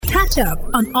Catch up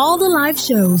on all the live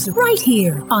shows right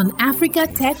here on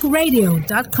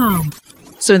africatechradio.com.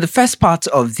 So in the first part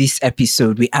of this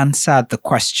episode, we answered the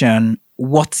question,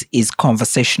 what is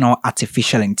conversational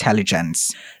artificial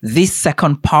intelligence? This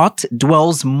second part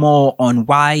dwells more on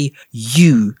why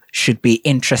you should be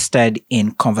interested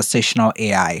in conversational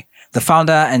AI. The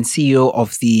founder and CEO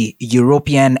of the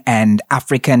European and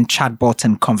African Chatbot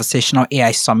and Conversational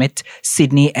AI Summit,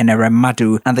 Sydney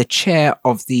Eneremadu, and the chair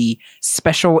of the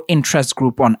Special Interest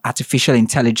Group on Artificial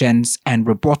Intelligence and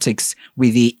Robotics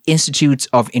with the Institute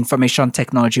of Information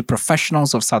Technology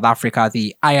Professionals of South Africa,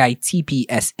 the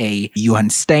IITPSA, Johan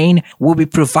Steyn, will be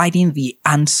providing the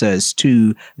answers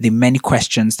to the many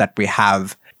questions that we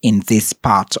have in this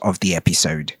part of the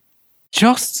episode.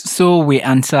 Just so we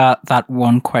answer that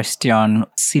one question,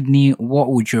 Sydney, what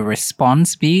would your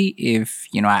response be if,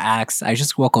 I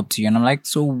just walk up to you and I'm like,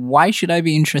 so why should I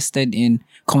be interested in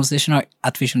conversational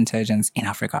artificial intelligence in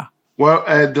Africa? Well,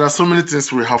 there are so many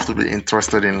things we have to be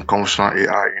interested in conversational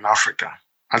AI in Africa.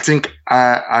 I think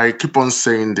I keep on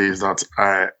saying this, that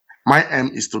my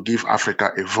aim is to give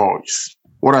Africa a voice.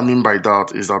 What I mean by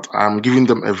that is that I'm giving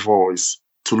them a voice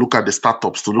to look at the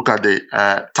startups, to look at the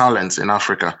talents in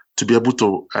Africa, to be able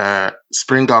to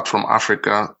spring out from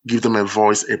Africa, give them a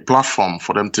voice, a platform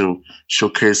for them to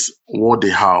showcase what they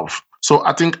have. So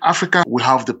I think Africa, we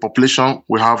have the population,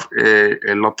 we have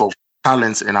a lot of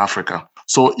talents in Africa.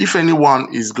 So if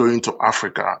anyone is going to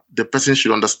Africa, the person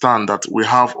should understand that we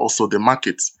have also the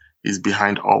market is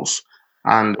behind us.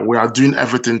 And we are doing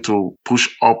everything to push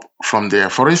up from there.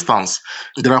 For instance,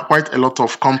 there are quite a lot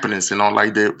of companies,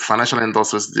 like the financial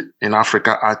industries in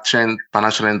Africa are chain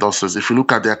financial industries. If you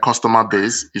look at their customer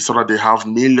base, you saw that they have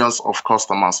millions of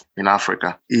customers in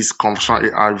Africa. Is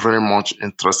conversational AI very much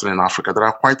interested in Africa? There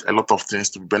are quite a lot of things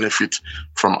to benefit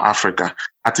from Africa.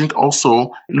 I think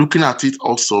also, looking at it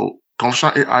also,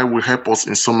 conversational AI will help us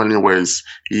in so many ways.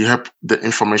 It help the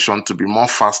information to be more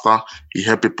faster. It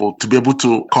help people to be able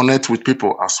to connect with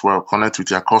people as well, connect with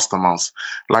their customers.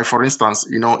 Like, for instance,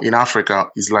 in Africa,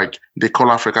 it's like they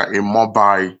call Africa a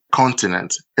mobile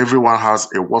continent. Everyone has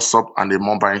a WhatsApp and a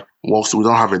mobile works. We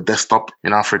don't have a desktop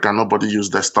in Africa. Nobody use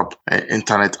desktop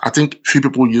internet. I think few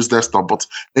people use desktop, but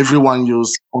everyone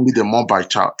use only the mobile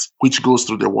chat, which goes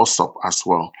through the WhatsApp as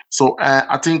well. So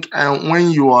I think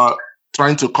when you are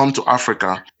trying to come to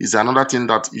Africa is another thing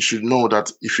that you should know,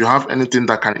 that if you have anything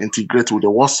that can integrate with the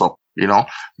WhatsApp,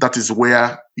 that is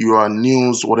where your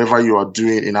news, whatever you are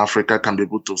doing in Africa, can be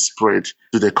able to spread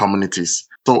to the communities.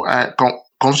 So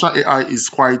conversational AI is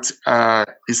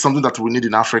is something that we need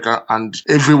in Africa, and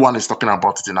everyone is talking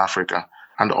about it in Africa.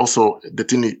 And also the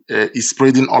thing is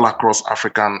spreading all across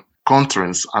African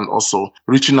countries and also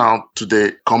reaching out to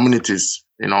the communities,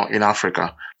 in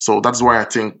Africa. So that's why I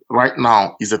think right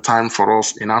now is the time for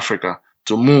us in Africa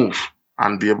to move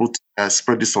and be able to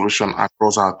spread the solution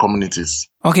across our communities.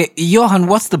 Okay, Johan,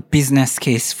 what's the business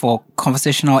case for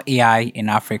conversational AI in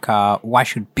Africa? Why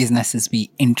should businesses be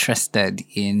interested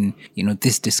in,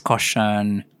 this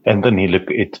discussion? Anthony, look,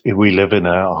 we live in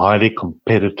a highly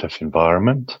competitive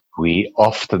environment. We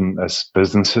often, as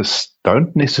businesses,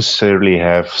 don't necessarily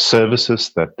have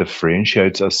services that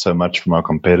differentiates us so much from our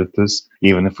competitors,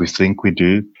 even if we think we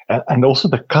do. And also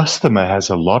the customer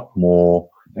has a lot more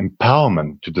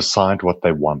empowerment to decide what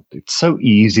they want. It's so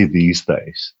easy these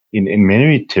days in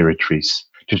many territories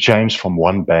to change from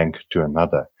one bank to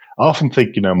another. I often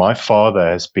think, my father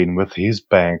has been with his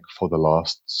bank for the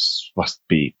last, must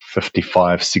be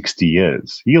 55, 60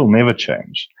 years. He'll never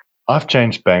change. I've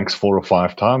changed banks 4 or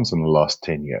 5 times in the last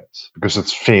 10 years because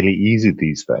it's fairly easy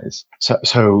these days.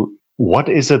 So what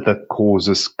is it that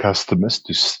causes customers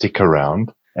to stick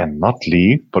around and not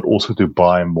leave, but also to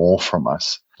buy more from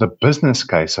us? The business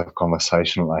case of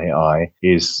conversational AI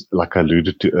is, like I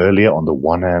alluded to earlier, on the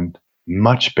one hand,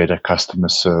 much better customer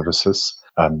services,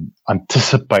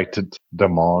 anticipated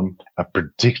demand,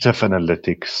 predictive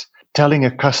analytics, telling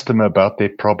a customer about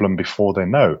their problem before they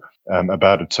know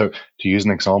about it. So to use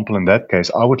an example in that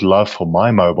case, I would love for my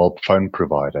mobile phone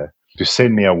provider to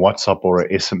send me a WhatsApp or a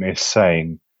SMS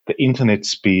saying the internet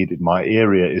speed in my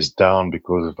area is down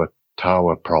because of a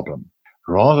tower problem,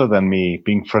 rather than me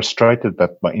being frustrated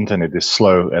that my internet is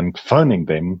slow and phoning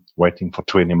them, waiting for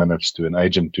 20 minutes to an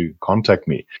agent to contact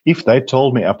me. If they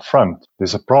told me up front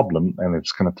there's a problem and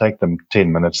it's going to take them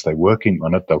 10 minutes, they're working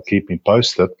on it, they'll keep me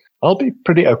posted, I'll be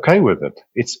pretty okay with it.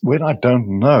 It's when I don't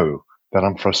know that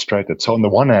I'm frustrated. So on the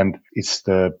one hand, it's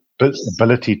the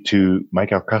ability to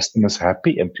make our customers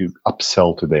happy and to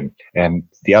upsell to them. And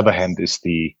the other hand is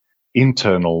the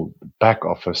internal back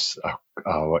office,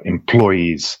 our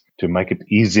employees, to make it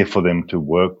easier for them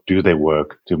to do their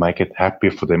work, to make it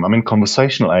happier for them. I mean,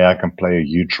 conversational AI can play a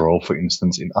huge role, for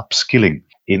instance, in upskilling,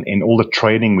 in all the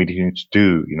training we need to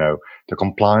do, the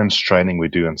compliance training we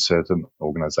do in certain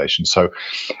organizations. So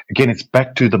again, it's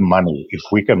back to the money. If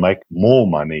we can make more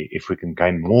money, if we can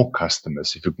gain more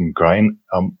customers, if we can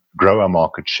grow our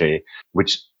market share,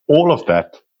 which all of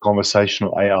that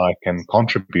conversational AI can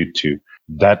contribute to,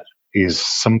 that is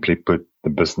simply put the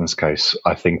business case,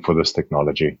 I think, for this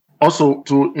technology. Also,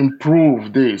 to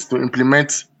improve this, to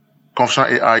implement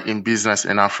conversational AI in business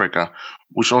in Africa,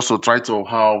 we should also try to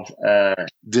have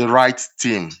the right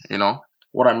team.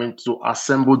 What I mean, to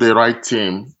assemble the right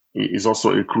team is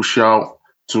also a crucial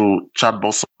to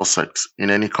chatbot success in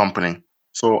any company.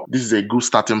 So this is a good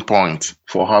starting point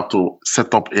for how to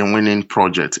set up a winning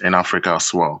project in Africa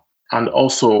as well. And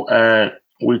also,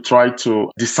 we try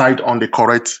to decide on the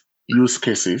correct use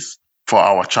cases for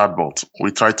our chatbot.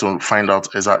 We try to find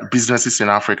out, as businesses in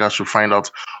Africa should find out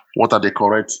what are the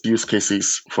correct use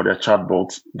cases for their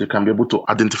chatbot. They can be able to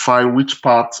identify which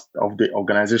part of the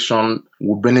organization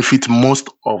will benefit most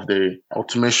of the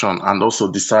automation, and also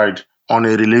decide on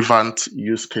a relevant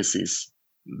use cases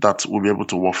that will be able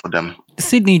to work for them.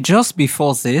 Sydney, just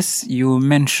before this, you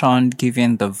mentioned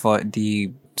giving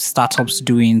the startups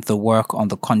doing the work on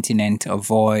the continent a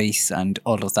voice and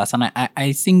all of that. And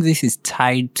I think this is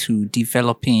tied to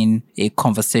developing a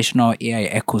conversational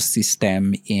AI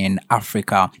ecosystem in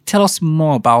Africa. Tell us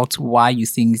more about why you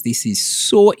think this is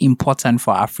so important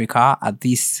for Africa at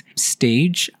this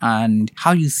stage, and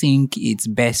how you think it's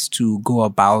best to go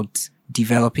about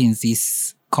developing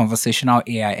this conversational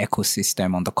AI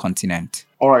ecosystem on the continent.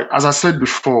 All right. As I said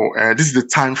before, this is the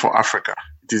time for Africa.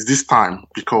 It is this time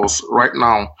because right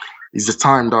now is the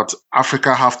time that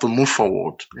Africa have to move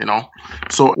forward,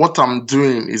 So what I'm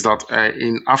doing is that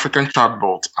in African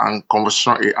chatbot and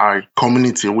conversational AI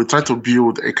community, we try to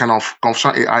build a kind of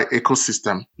conversational AI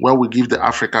ecosystem where we give the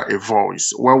Africa a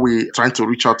voice, where we try to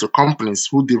reach out to companies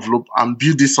who develop and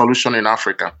build this solution in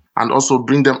Africa, and also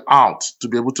bring them out to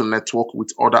be able to network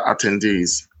with other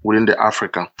attendees within the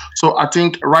Africa. So I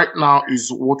think right now is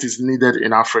what is needed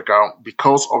in Africa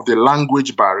because of the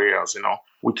language barriers,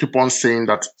 We keep on saying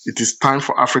that it is time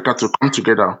for Africa to come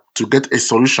together to get a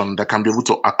solution that can be able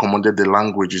to accommodate the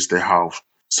languages they have.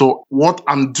 So what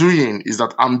I'm doing is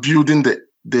that I'm building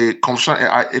the conversational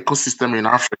AI ecosystem in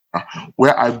Africa,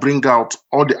 where I bring out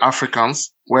all the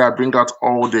Africans, where I bring out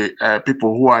all the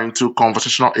people who are into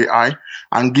conversational AI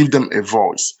and give them a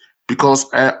voice. Because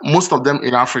most of them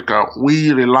in Africa,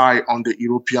 we rely on the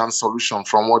European solution.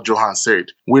 From what Johan said,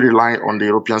 we rely on the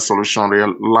European solution,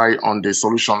 rely on the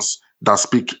solutions that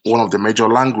speak one of the major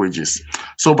languages.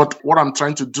 So, but what I'm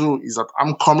trying to do is that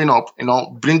I'm coming up,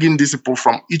 bringing these people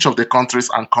from each of the countries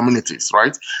and communities,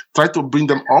 right? Try to bring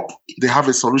them up. They have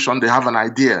a solution, they have an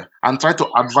idea, and try to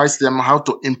advise them how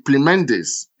to implement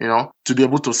this, to be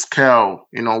able to scale,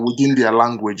 within their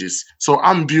languages. So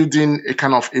I'm building a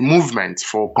kind of a movement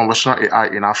for conversational AI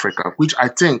in Africa, which I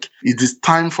think it is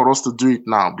time for us to do it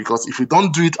now, because if we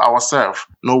don't do it ourselves,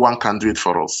 no one can do it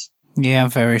for us. Yeah, I'm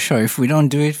very sure. If we don't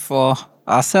do it for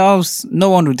ourselves, no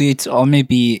one will do it. Or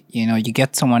maybe, you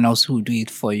get someone else who will do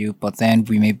it for you. But then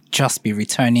we may just be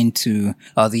returning to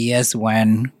the years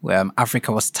when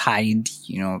Africa was tied,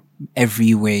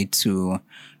 every way to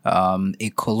a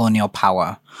colonial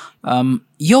power.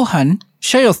 Johan,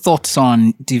 share your thoughts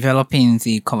on developing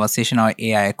the conversational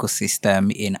AI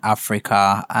ecosystem in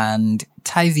Africa and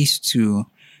tie this to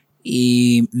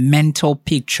a mental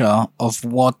picture of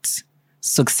what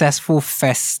successful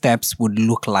first steps would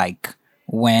look like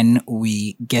when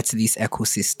we get this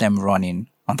ecosystem running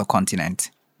on the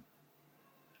continent.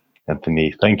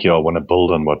 Anthony, thank you. I want to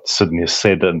build on what Sydney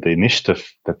said, and the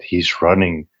initiative that he's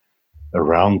running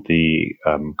around the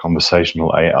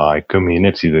conversational AI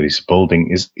community that he's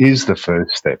building is the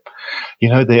first step.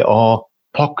 There are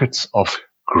pockets of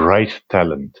great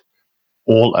talent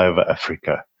all over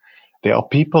Africa. There are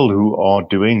people who are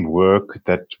doing work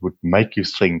that would make you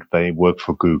think they work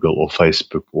for Google or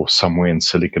Facebook or somewhere in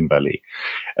Silicon Valley.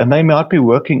 And they might be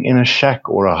working in a shack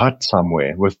or a hut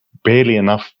somewhere with barely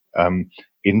enough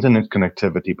internet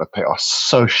connectivity, but they are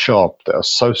so sharp, they are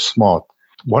so smart.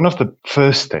 One of the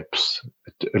first steps,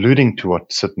 alluding to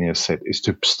what Sydney has said, is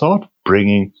to start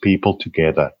bringing people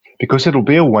together, because it'll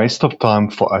be a waste of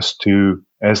time for us to,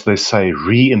 as they say,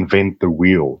 reinvent the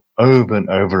wheel over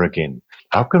and over again.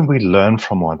 How can we learn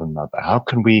from one another? How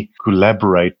can we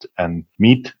collaborate and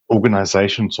meet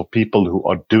organizations or people who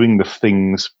are doing the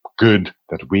things good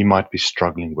that we might be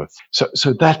struggling with?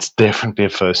 So that's definitely a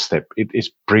first step. It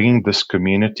is bringing this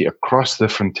community across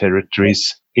different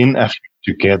territories in Africa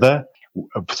together,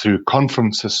 through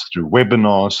conferences, through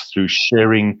webinars, through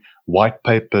sharing white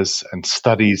papers and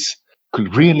studies,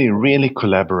 really, really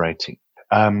collaborating.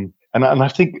 And I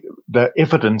think the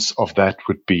evidence of that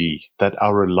would be that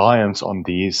our reliance on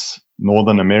these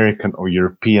Northern American or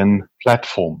European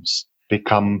platforms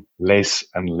become less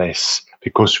and less,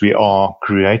 because we are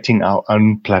creating our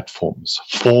own platforms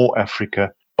for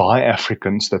Africa by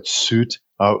Africans that suit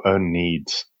our own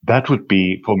needs. That would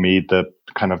be, for me, the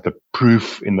kind of the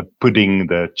proof in the pudding,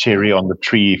 the cherry on the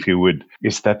tree, if you would,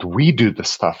 is that we do the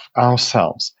stuff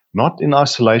ourselves, not in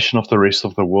isolation of the rest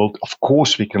of the world. Of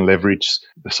course, we can leverage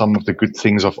some of the good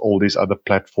things of all these other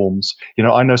platforms.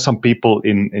 I know some people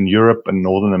in Europe and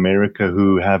Northern America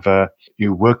who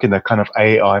work in a kind of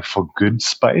AI for good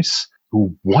space,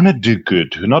 who want to do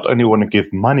good, who not only want to give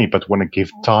money, but want to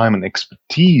give time and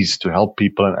expertise to help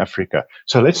people in Africa.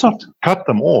 So let's not cut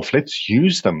them off. Let's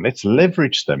use them. Let's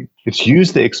leverage them. Let's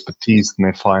use the expertise in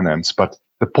their finance. But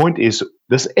the point is,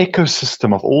 this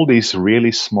ecosystem of all these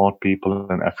really smart people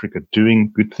in Africa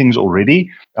doing good things already,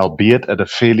 albeit at a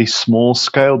fairly small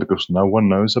scale because no one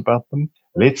knows about them,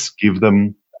 let's give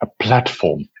them a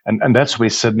platform. And that's where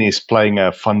Sydney is playing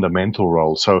a fundamental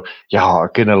role. So,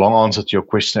 again, a long answer to your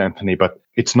question, Anthony, but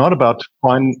it's not about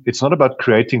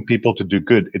creating people to do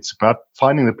good. It's about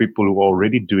finding the people who are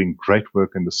already doing great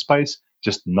work in the space.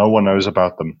 Just no one knows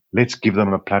about them. Let's give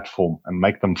them a platform and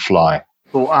make them fly.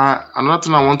 So another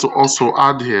thing I want to also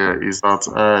add here is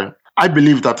that I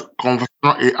believe that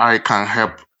conversational AI can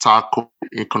help tackle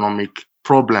economic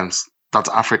problems that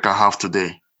Africa have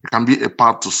today. It can be a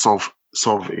part to solve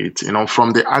it,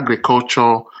 from the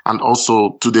agriculture and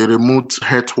also to the remote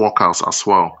health workers as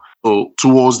well. So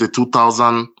towards the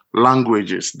 2,000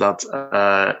 languages that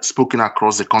spoken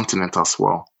across the continent as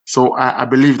well. So I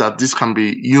believe that this can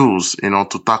be used,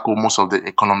 to tackle most of the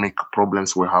economic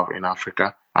problems we have in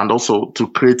Africa, and also to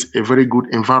create a very good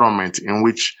environment in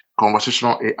which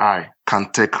conversational AI can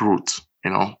take root,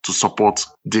 to support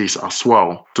this as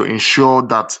well, to ensure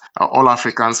that all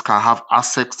Africans can have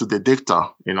access to the data,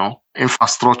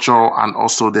 infrastructure, and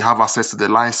also they have access to the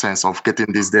license of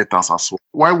getting these data as well.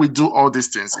 While we do all these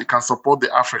things, it can support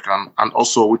the African, and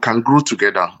also we can grow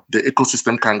together. The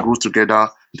ecosystem can grow together,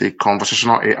 the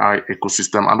conversational AI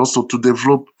ecosystem, and also to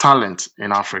develop talent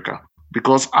in Africa.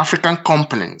 Because African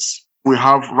companies we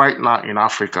have right now in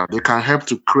Africa, they can help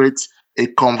to create a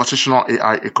conversational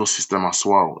AI ecosystem as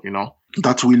well,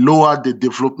 that will lower the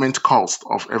development cost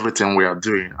of everything we are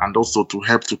doing, and also to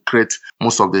help to create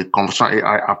most of the conversational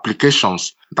AI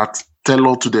applications that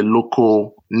tailor to the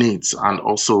local needs, and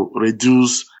also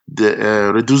reduce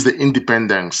the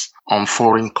independence on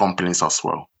foreign companies as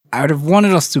well. I would have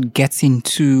wanted us to get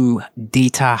into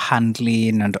data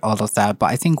handling and all of that, but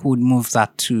I think we'll move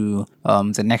that to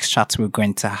the next chat we're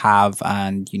going to have,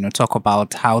 and talk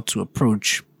about how to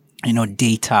approach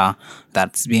data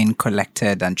that's being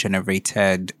collected and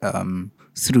generated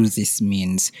through this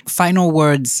means. Final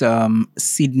words,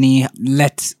 Sydney,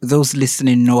 let those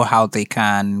listening know how they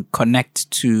can connect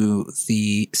to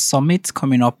the summit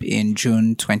coming up in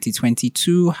June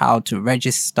 2022, how to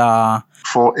register.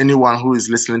 For anyone who is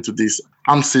listening to this,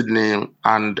 I'm Sydney,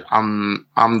 and I'm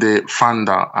the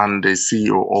founder and the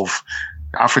CEO of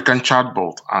African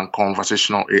Chatbot and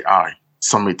Conversational AI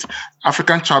Summit.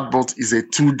 African Chatbot is a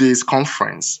 2-day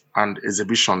conference and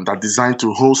exhibition that designed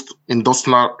to host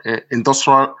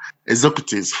industrial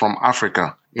executives from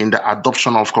Africa in the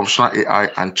adoption of conversational AI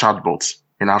and chatbots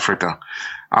in Africa.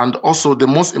 And also, the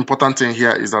most important thing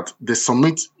here is that the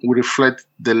summit will reflect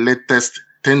the latest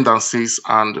tendencies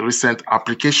and recent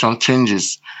application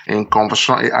changes in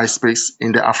conversational AI space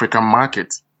in the African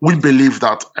market. We believe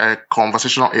that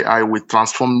conversational AI will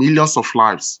transform millions of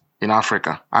lives in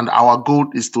Africa, and our goal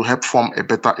is to help form a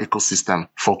better ecosystem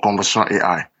for conversational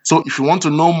AI. So if you want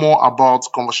to know more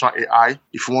about conversational AI,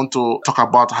 if you want to talk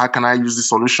about how can I use the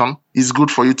solution, it's good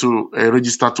for you to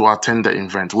register to attend the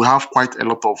event. We have quite a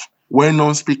lot of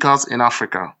well-known speakers in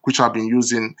Africa which have been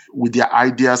using with their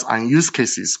ideas and use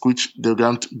cases which they're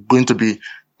going to be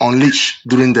unleashed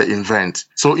during the event.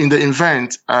 So in the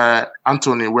event,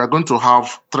 Anthony, we're going to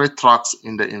have 3 tracks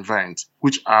in the event,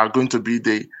 which are going to be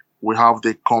we have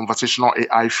the conversational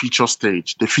AI feature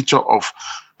stage, the feature of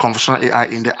conversational AI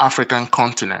in the African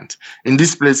continent. In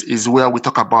this place is where we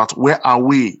talk about where are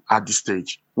we at this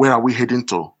stage? Where are we heading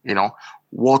to?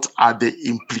 What are the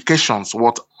implications?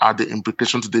 What are the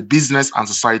implications to the business and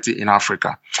society in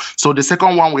Africa? So the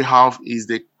second one we have is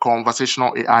the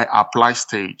conversational AI apply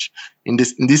stage. In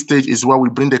this stage is where we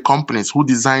bring the companies who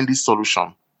design this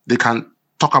solution. They can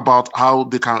talk about how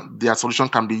their solution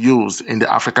can be used in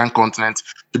the African continent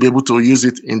to be able to use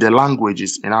it in the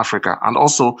languages in Africa, and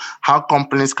also how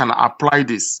companies can apply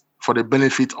this for the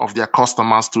benefit of their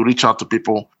customers to reach out to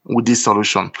people with this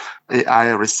solution. AI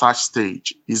research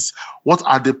stage is what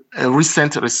are the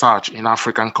recent research in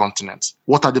African continent?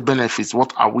 What are the benefits?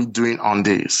 What are we doing on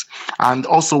this? And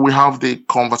also we have the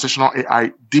Conversational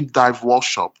AI deep dive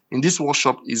workshop. In this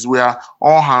workshop is where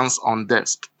all hands on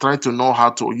desk try to know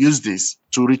how to use this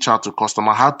to reach out to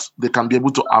customers, how they can be able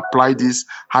to apply this,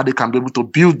 how they can be able to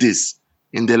build this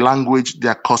in the language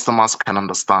their customers can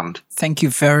understand. Thank you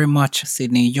very much,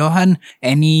 Sydney. Johan,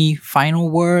 any final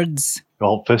words?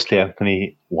 Well, firstly,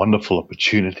 Anthony, wonderful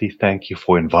opportunity. Thank you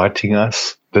for inviting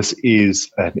us. This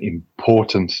is an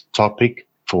important topic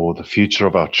for the future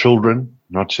of our children,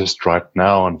 not just right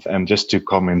now. And just to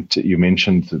comment, you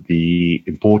mentioned the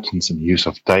importance and use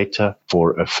of data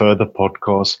for a further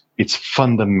podcast. It's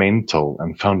fundamental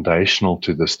and foundational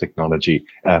to this technology,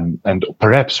 and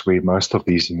perhaps where most of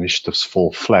these initiatives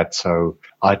fall flat. So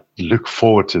I look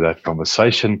forward to that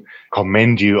conversation.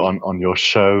 Commend you on your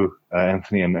show,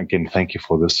 Anthony, and again, thank you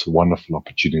for this wonderful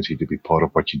opportunity to be part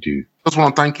of what you do. I just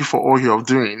want to thank you for all you're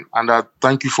doing, and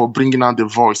thank you for bringing out the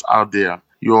voice out there.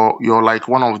 You're like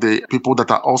one of the people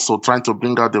that are also trying to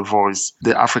bring out the voice,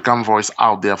 the African voice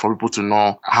out there for people to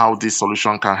know how this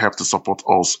solution can help to support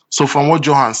us. So from what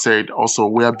Johan said, also,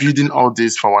 we are building all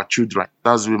this for our children.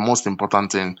 That's the most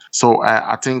important thing. So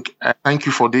I think, thank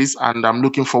you for this. And I'm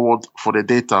looking forward for the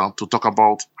data to talk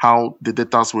about how the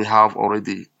data we have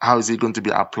already, how is it going to be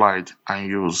applied and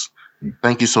used.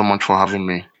 Thank you so much for having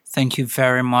me. Thank you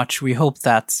very much. We hope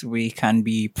that we can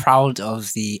be proud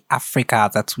of the Africa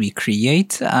that we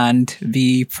create and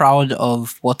be proud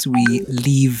of what we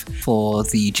leave for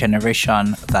the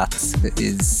generation that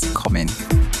is coming.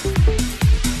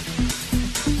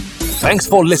 Thanks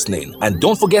for listening, and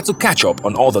don't forget to catch up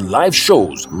on all the live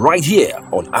shows right here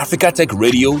on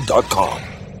africatechradio.com.